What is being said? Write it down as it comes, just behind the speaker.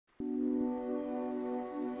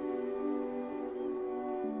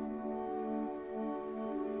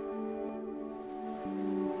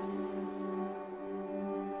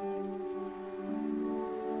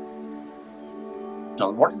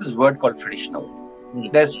traditional. What is this word called traditional?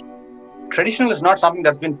 Mm. Traditional is not something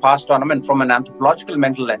that's been passed on. I mean, from an anthropological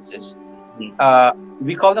mental lenses,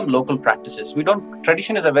 we call them local practices.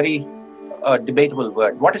 Tradition is a very debatable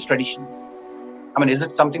word. What is tradition? I mean, is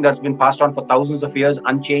it something that's been passed on for thousands of years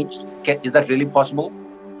unchanged? Is that really possible?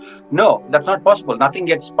 No, that's not possible. Nothing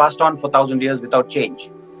gets passed on for 1,000 years without change.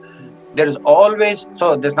 There is always,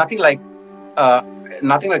 so there's nothing like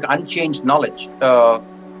unchanged knowledge.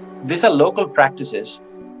 These are local practices,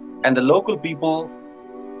 and the local people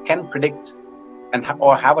can predict and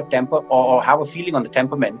or have a temper or have a feeling on the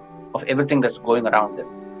temperament of everything that's going around them.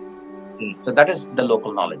 So that is the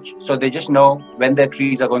local knowledge. So they just know when their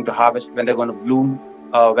trees are going to harvest, when they're going to bloom,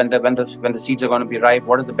 when the seeds are going to be ripe.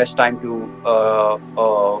 What is the best time to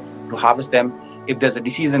harvest them? If there's a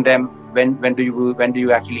disease in them, when do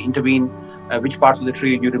you actually intervene? Which parts of the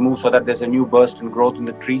tree you remove so that there's a new burst and growth in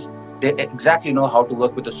the trees? They exactly know how to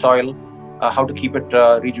work with the soil, how to keep it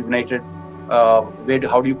rejuvenated.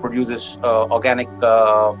 How do you produce this organic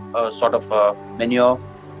sort of manure?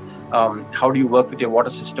 How do you work with your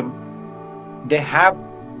water system? They have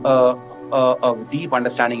a deep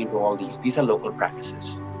understanding into all these. These are local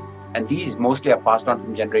practices, and these mostly are passed on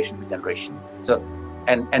from generation to generation. So,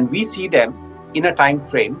 and we see them in a time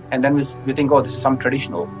frame, and then we think, oh, this is some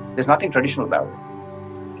traditional. There's nothing traditional about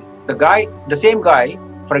it. The same guy,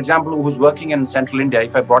 for example, who's working in central India,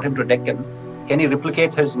 if I brought him to Deccan, can he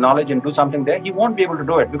replicate his knowledge and do something there? He won't be able to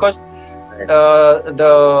do it because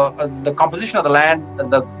the composition of the land,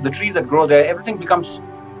 the trees that grow there, everything becomes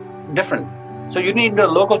different. So you need a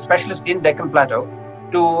local specialist in Deccan Plateau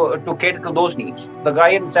to cater to those needs. The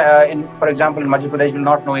guy for example, in Madhya Pradesh will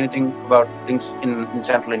not know anything about things in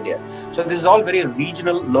central India. So this is all very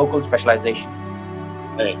regional, local specialization.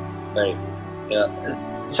 Right. Yeah.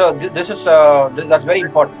 So that's very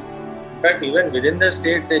important. In fact, even within the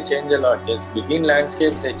state, they change a lot. Just between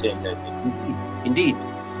landscapes, they change, I think. Indeed.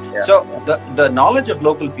 Yeah. So the knowledge of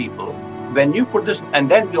local people, when you put this, and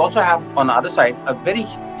then we also have on the other side a very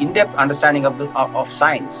in-depth understanding of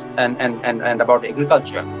science and about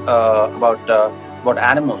agriculture, about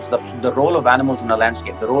animals, the role of animals in a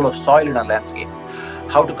landscape, the role of soil in a landscape,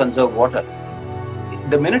 how to conserve water.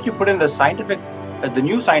 The minute you put in the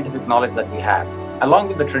new scientific knowledge that we have, along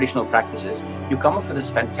with the traditional practices, you come up with this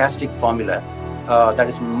fantastic formula that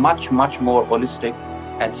is much, much more holistic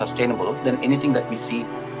and sustainable than anything that we see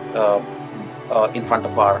in front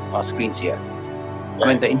of our screens here. I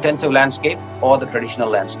mean, the intensive landscape or the traditional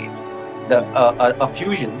landscape. A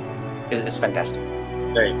fusion is fantastic.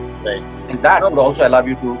 Right. And that would also allow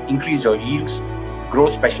you to increase your yields, grow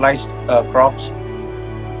specialized crops,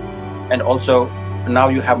 and also now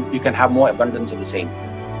you can have more abundance of the same.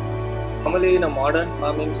 Normally, in a modern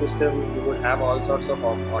farming system, you would have all sorts of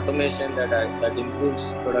automation that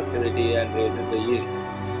improves productivity and raises the yield.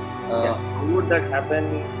 Yes. How would that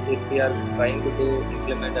happen if we are trying to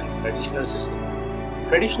implement a traditional system?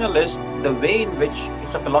 Traditional is the way in which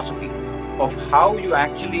it's a philosophy of how you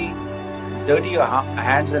actually dirty your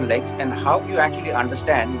hands and legs, and how you actually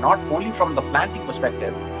understand not only from the planting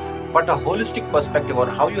perspective, but a holistic perspective on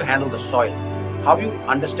how you handle the soil, how you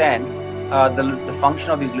understand the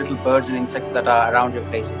function of these little birds and insects that are around your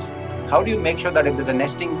places. How do you make sure that if there's a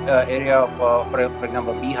nesting area of, for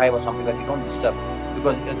example, a beehive or something, that you don't disturb,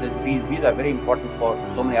 because these are very important for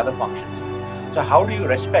so many other functions. So how do you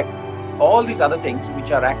respect all these other things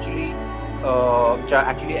which are actually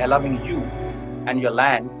allowing you and your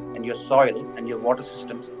land and your soil and your water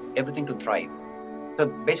systems, everything to thrive? So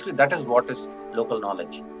basically that is what is local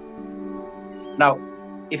knowledge. Now,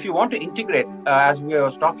 if you want to integrate, as we were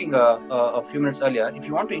talking a few minutes earlier, if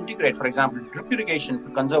you want to integrate, for example, drip irrigation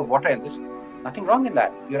to conserve water in this, nothing wrong in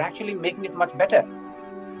that. You're actually making it much better.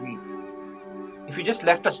 If you just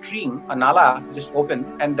left a stream, a nala, just open,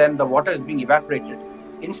 and then the water is being evaporated,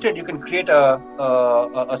 instead you can create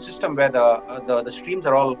a system where the streams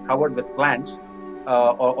are all covered with plants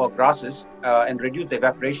or grasses and reduce the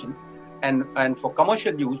evaporation. And for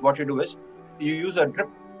commercial use, what you do is you use a drip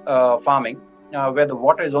farming, where the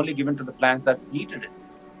water is only given to the plants that needed it.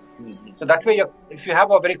 So that way, if you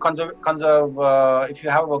have a very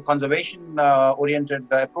conservation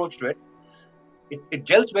oriented approach to it, it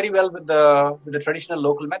gels very well with the traditional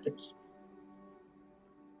local methods.